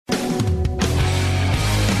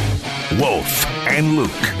Wolf and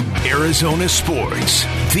Luke, Arizona Sports,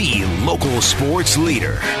 the local sports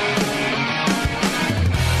leader.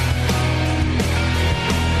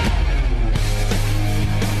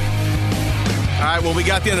 All right, well, we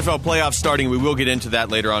got the NFL playoffs starting. We will get into that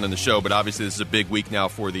later on in the show, but obviously this is a big week now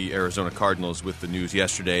for the Arizona Cardinals with the news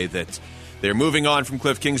yesterday that they're moving on from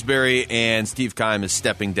Cliff Kingsbury and Steve Keim is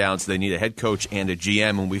stepping down, so they need a head coach and a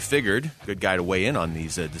GM. And we figured a good guy to weigh in on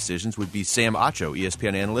these decisions would be Sam Acho,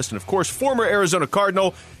 ESPN analyst, and, of course, former Arizona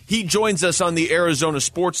Cardinal. He joins us on the Arizona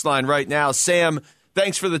Sports Line right now. Sam,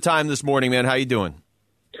 thanks for the time this morning, man. How you doing?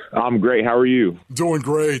 I'm great. How are you? Doing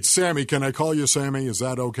great. Sammy, can I call you Sammy? Is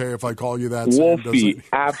that okay if I call you that? Wolfie,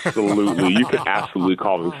 absolutely. You can absolutely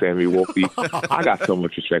call me Sammy Wolfie. I got so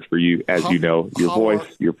much respect for you, as you know, your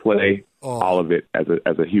voice, your play, all of it as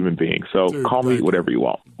a human being. So dude, call me whatever you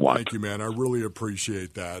want. Thank you, man. I really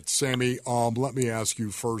appreciate that. Sammy, let me ask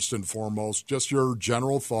you first and foremost, just your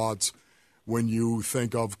general thoughts when you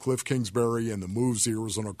think of Cliff Kingsbury and the moves the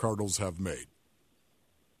Arizona Cardinals have made.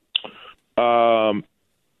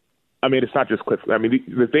 I mean, it's not just Cliff. I mean,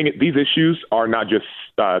 the thing, these issues are not just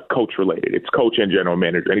coach related. It's coach and general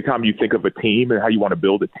manager. Anytime you think of a team and how you want to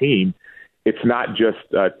build a team, it's not just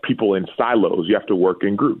people in silos. You have to work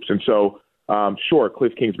in groups. And so, sure,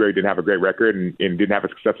 Cliff Kingsbury didn't have a great record and didn't have a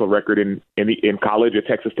successful record in college at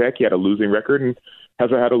Texas Tech. He had a losing record and has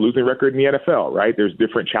had a losing record in the NFL, right? There's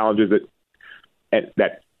different challenges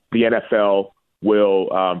that the NFL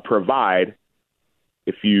will provide.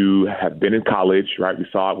 If you have been in college, right, we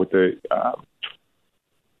saw it with the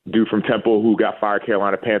dude from Temple who got fired,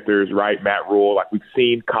 Carolina Panthers, right, Matt Rule. Like, we've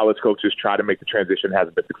seen college coaches try to make the transition,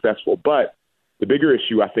 hasn't been successful. But the bigger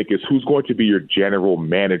issue, I think, is who's going to be your general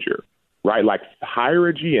manager, right? Like, hire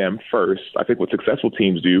a GM first. I think what successful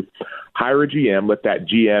teams do, hire a GM, let that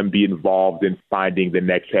GM be involved in finding the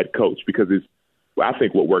next head coach, because I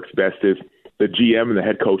think what works best is the GM and the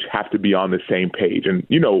head coach have to be on the same page. And,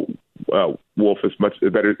 you know, Wolf is much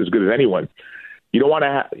better, as good as anyone. You don't want to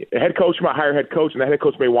have a head coach might hire a head coach, and the head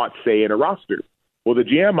coach may want say in a roster. Well, the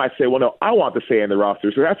GM might say, well, no, I want the say in the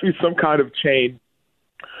roster. So there has to be some kind of chain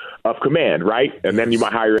of command, right? And then you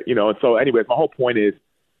might hire, you know. And so, anyways, my whole point is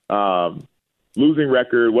losing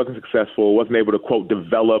record, wasn't successful, wasn't able to, quote,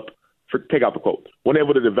 take out the quote, wasn't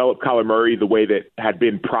able to develop Kyler Murray the way that had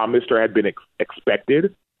been promised or had been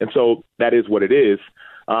expected. And so that is what it is.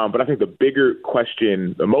 But I think the bigger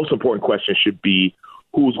question, the most important question should be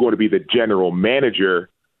who's going to be the general manager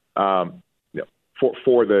for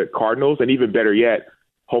the Cardinals. And even better yet,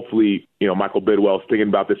 hopefully, you know, Michael Bidwell is thinking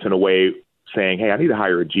about this in a way saying, hey, I need to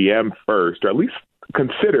hire a GM first, or at least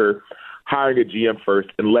consider hiring a GM first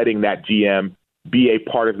and letting that GM be a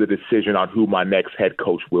part of the decision on who my next head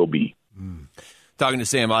coach will be. Talking to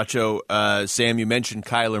Sam Acho. Sam, you mentioned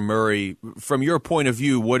Kyler Murray. From your point of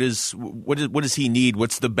view, what does he need?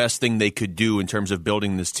 What's the best thing they could do in terms of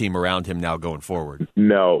building this team around him now going forward?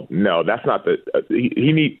 No, that's not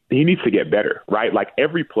he needs to get better, right? Like,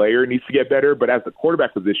 every player needs to get better, but as the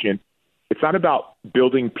quarterback position, it's not about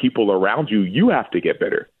building people around you. You have to get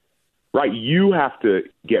better, right? You have to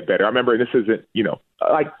get better. I remember, and this isn't, you know,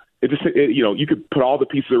 like, you could put all the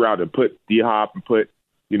pieces around him, put D-Hop and put,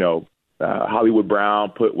 you know, Hollywood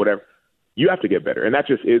Brown, put whatever. You have to get better, and that's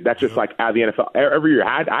just like out of the NFL. Every year,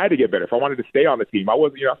 I had to get better if I wanted to stay on the team. I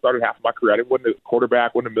wasn't, I started half of my career. I wasn't a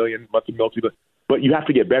quarterback, wasn't a million, but you have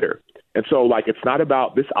to get better. And so, like, it's not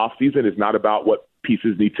about this offseason is not about what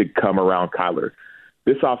pieces need to come around Kyler.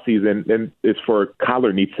 This offseason is for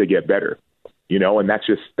Kyler needs to get better, and that's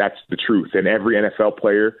the truth. And every NFL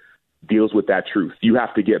player deals with that truth. You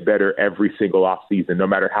have to get better every single offseason, no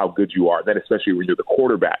matter how good you are. Then, especially when you're the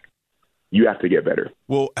quarterback, you have to get better.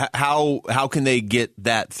 Well, how can they get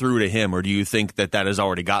that through to him, or do you think that has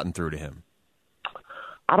already gotten through to him?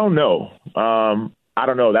 I don't know.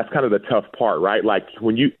 That's kind of the tough part, right? Like,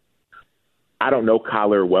 I don't know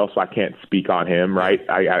Kyler well, so I can't speak on him, right?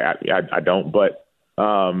 I don't, but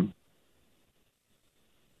the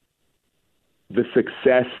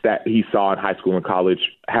success that he saw in high school and college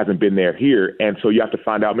hasn't been there here, and so you have to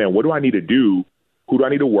find out, man, what do I need to do? Who do I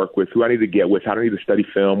need to work with? Who do I need to get with? How do I need to study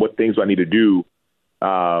film? What things do I need to do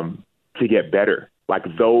to get better? Like,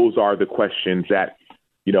 those are the questions that,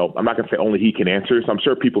 I'm not going to say only he can answer. So I'm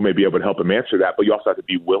sure people may be able to help him answer that, but you also have to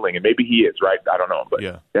be willing, and maybe he is, right? I don't know, but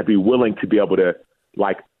you have to be willing to be able to,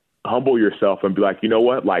 like, humble yourself and be like, you know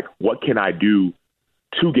what? Like, what can I do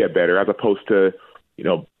to get better, as opposed to,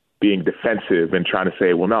 being defensive and trying to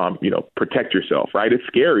say, well, no, protect yourself, right? It's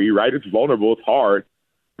scary, right? It's vulnerable. It's hard,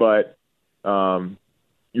 but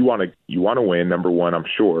you want to win, number one, I'm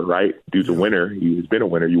sure, right? Dude's a winner. He's been a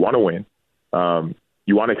winner. You want to win.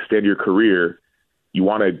 You want to extend your career. You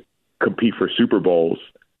want to compete for Super Bowls,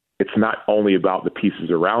 it's not only about the pieces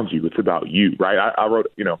around you, it's about you, right? I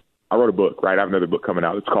wrote a book, right? I have another book coming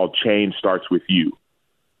out. It's called Change Starts With You,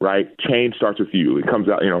 right? Change starts with you. It comes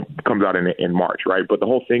out in March, right? But the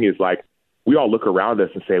whole thing is like, we all look around us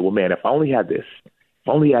and say, well, man, if I only had this, if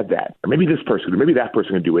I only had that, or maybe this person, or maybe that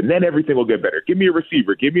person can do it, and then everything will get better. Give me a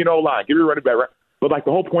receiver, give me an O-line, give me a running back, right? But like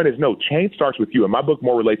the whole point is, no, change starts with you. And my book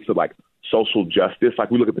more relates to like social justice. Like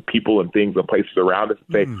we look at the people and things and places around us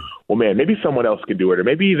and say, well, man, maybe someone else can do it, or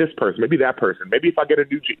maybe this person, maybe that person, maybe if I get a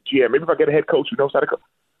new GM, maybe if I get a head coach who knows how to coach.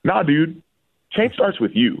 Nah, dude, change starts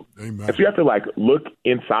with you. Amen. If you have to like look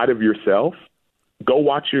inside of yourself, go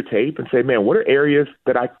watch your tape and say, man, what are areas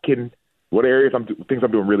that things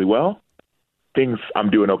I'm doing really well, things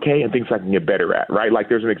I'm doing okay, and things I can get better at, right? Like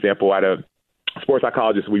there's an example at a sports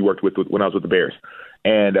psychologist we worked with when I was with the Bears.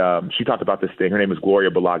 And she talked about this thing. Her name is Gloria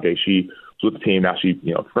Balage. She was with the team. Now she,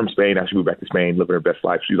 from Spain. Now she moved back to Spain, living her best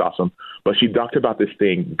life. She's awesome. But she talked about this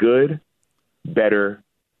thing, good, better,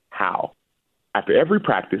 how. After every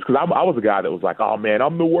practice, because I was a guy that was like, oh, man,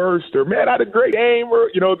 I'm the worst, or, man, I had a great aim, or,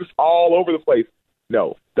 just all over the place.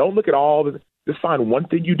 No, don't look at just find one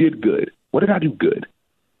thing you did good. What did I do good?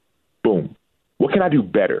 Boom. What can I do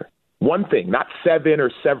better? One thing, not 7 or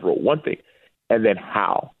several, one thing. And then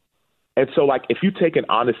how. And so, like, if you take an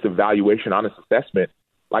honest evaluation, honest assessment,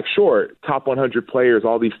 like, sure, top 100 players,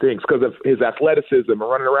 all these things, because of his athleticism and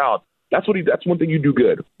running around, that's one thing you do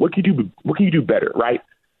good. What can you do better, right?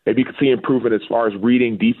 Maybe you can see improvement as far as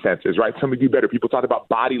reading defenses, right? Something you do better. People talk about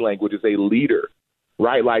body language as a leader,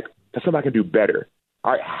 right? Like, that's something I can do better.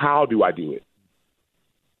 All right, how do I do it?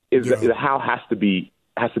 The how has to be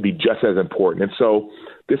just as important. And so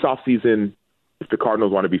this offseason, if the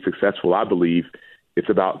Cardinals want to be successful, I believe it's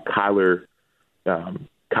about Kyler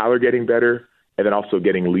getting better, and then also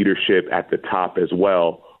getting leadership at the top as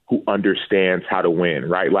well, who understands how to win,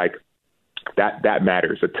 right? Like that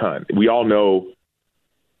matters a ton. We all know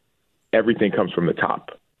everything comes from the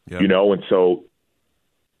top, and so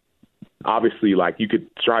obviously, like, you could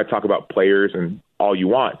try to talk about players and all you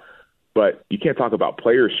want, but you can't talk about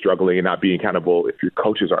players struggling and not being accountable if your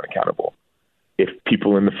coaches aren't accountable, if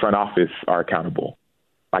people in the front office are accountable.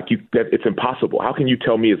 Like, it's impossible. How can you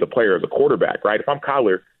tell me as a player, as a quarterback, right? If I'm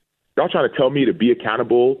Kyler, y'all trying to tell me to be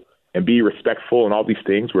accountable and be respectful and all these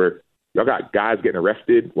things where y'all got guys getting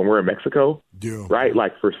arrested when we're in Mexico, right?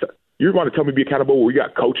 Like, you want to tell me to be accountable where we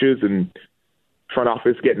got coaches and front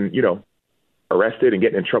office getting, arrested and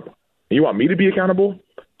getting in trouble. And you want me to be accountable?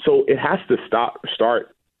 So it has to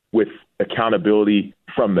start with accountability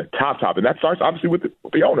from the top. And that starts obviously with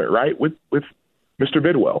the owner, right? With Mr.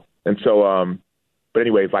 Bidwell. And so, but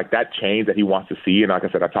anyways, like that change that he wants to see. And like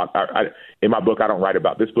I said, in my book, I don't write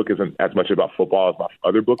about, this book isn't as much about football as my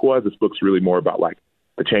other book was. This book's really more about like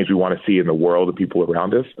the change we want to see in the world, the people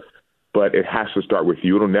around us. But it has to start with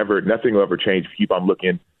you. Nothing will ever change if you keep on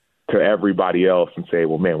looking to everybody else and say,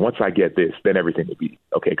 well, man, once I get this, then everything will be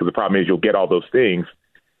okay. Because the problem is you'll get all those things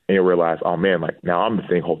and you'll realize, oh, man, like now I'm the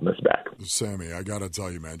thing holding us back. Sammy, I got to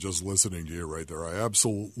tell you, man, just listening to you right there, I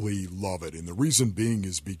absolutely love it. And the reason being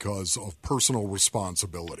is because of personal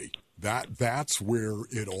responsibility. That's where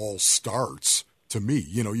it all starts to me.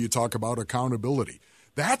 You talk about accountability.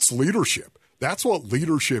 That's leadership. That's what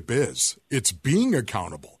leadership is. It's being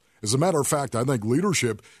accountable. As a matter of fact, I think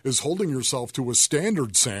leadership is holding yourself to a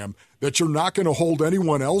standard, Sam, that you're not going to hold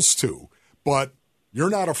anyone else to. But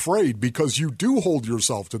you're not afraid, because you do hold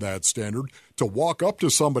yourself to that standard, to walk up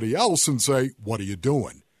to somebody else and say, what are you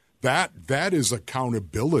doing? That is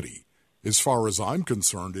accountability as far as I'm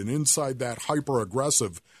concerned. And inside that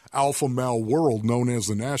hyper-aggressive alpha male world known as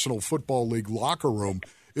the National Football League locker room,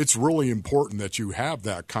 it's really important that you have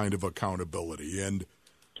that kind of accountability. And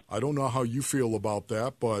I don't know how you feel about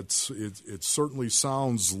that, but it certainly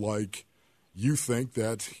sounds like you think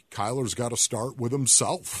that Kyler's got to start with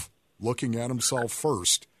himself, looking at himself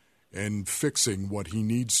first and fixing what he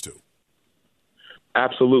needs to.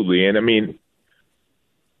 Absolutely. And, I mean,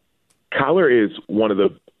 Kyler is one of the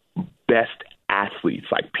best athletes,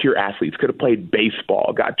 like pure athletes. Could have played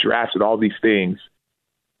baseball, got drafted, all these things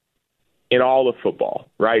in all of football,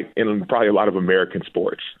 right? And probably a lot of American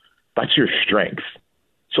sports. That's your strength.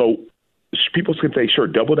 So people can say, sure,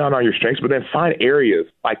 double down on your strengths, but then find areas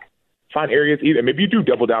either. Maybe you do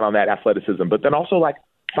double down on that athleticism, but then also like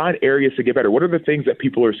find areas to get better. What are the things that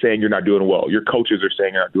people are saying you're not doing well? Your coaches are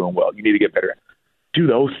saying you're not doing well. You need to get better at. Do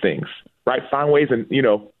those things, right? Find ways, and,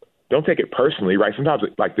 don't take it personally, right? Sometimes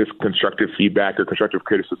like this constructive feedback or constructive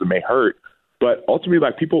criticism may hurt, but ultimately,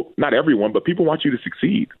 like, people, not everyone, but people want you to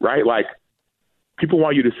succeed, right? Like, people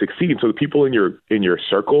want you to succeed. So the people in your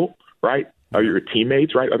circle, right, your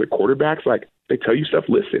teammates, right? Other quarterbacks, like they tell you stuff.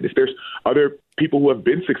 Listen, if there's other people who have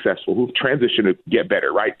been successful, who've transitioned to get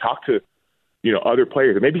better, right? Talk to, other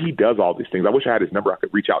players. And maybe he does all these things. I wish I had his number. I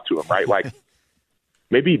could reach out to him, right? Like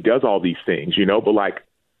maybe he does all these things, but like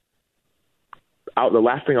the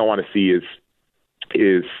last thing I want to see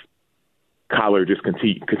is Kyler just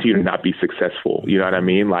continue to not be successful. You know what I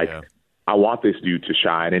mean? Like I want this dude to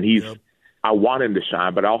shine, and I want him to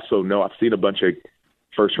shine, but I also know I've seen a bunch of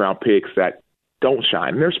first-round picks that don't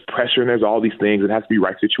shine. And there's pressure and there's all these things. It has to be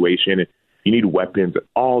right situation, and you need weapons and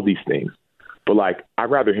all these things. But, like,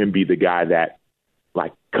 I'd rather him be the guy that,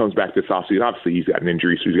 like, comes back this offseason. Obviously, he's got an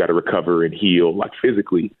injury, so he's got to recover and heal, like,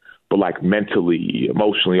 physically, but, like, mentally,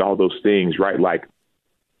 emotionally, all those things, right? Like,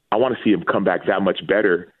 I want to see him come back that much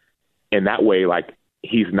better. And that way, like,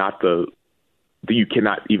 he's not you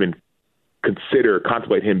cannot even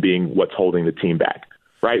contemplate him being what's holding the team back,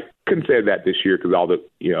 right? Couldn't say that this year because all the,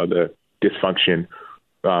 the dysfunction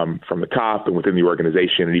from the top and within the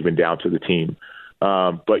organization and even down to the team.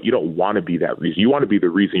 But you don't want to be that reason. You want to be the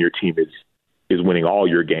reason your team is winning all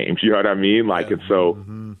your games. You know what I mean? Like, and so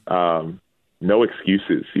no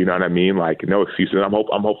excuses. You know what I mean? Like, no excuses. I'm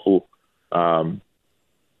hopeful.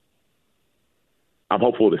 I'm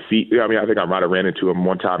hopeful to see. I mean, I think I might have ran into him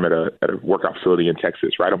one time at a workout facility in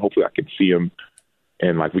Texas, right? I'm hopefully I can see him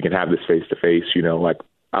and like we can have this face to face. Like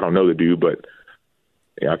I don't know the dude, but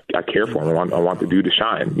I care for him. I want the dude to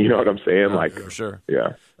shine. You know what I'm saying? Like for sure.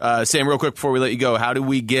 Yeah. Sam, real quick before we let you go, how do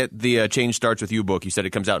we get the Change Starts With You book? You said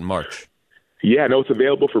it comes out in March. Yeah, no, it's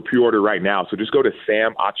available for pre-order right now. So just go to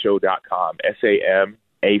samacho.com,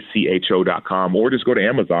 SAMACHO.com, or just go to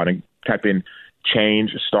Amazon and type in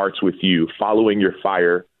Change Starts With You, following your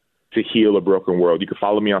fire to heal a broken world. You can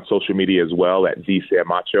follow me on social media as well at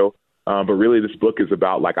 @SamAcho. But really this book is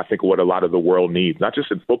about, like, I think what a lot of the world needs, not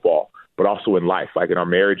just in football, but also in life. Like in our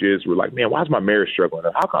marriages, we're like, man, why is my marriage struggling?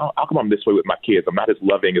 How come I'm this way with my kids? I'm not as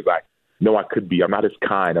loving as I know I could be. I'm not as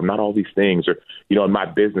kind. I'm not all these things. Or, in my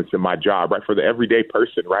business and my job, right? For the everyday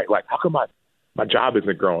person, right? Like, how come my job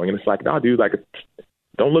isn't growing? And it's like, no, dude, like,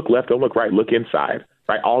 don't look left, don't look right, look inside,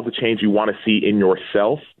 right? All the change you want to see in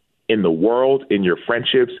yourself, in the world, in your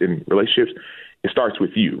friendships, in relationships, it starts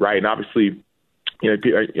with you, right? And obviously,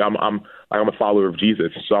 I'm a follower of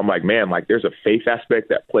Jesus. So I'm like, man, like there's a faith aspect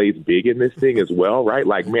that plays big in this thing as well, right?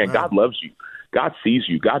 Like, man, God loves you. God sees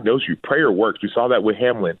you. God knows you. Prayer works. We saw that with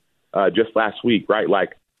Hamlin just last week, right?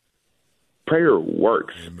 Like prayer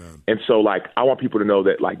works. Amen. And so like, I want people to know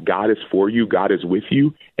that like God is for you. God is with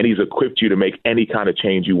you, and he's equipped you to make any kind of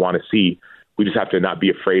change you want to see. We just have to not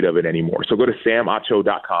be afraid of it anymore. So go to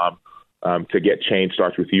samacho.com. To get Change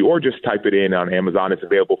Starts With You, or just type it in on Amazon. It's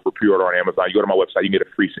available for pre-order on Amazon. You go to my website, you can get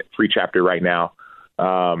a free chapter right now.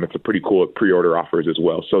 It's a pretty cool pre-order offers as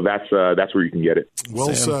well. So that's where you can get it.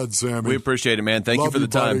 Well said, Sammy. We appreciate it, man. Thank you for the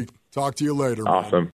time. Buddy. Talk to you later. Awesome. Man.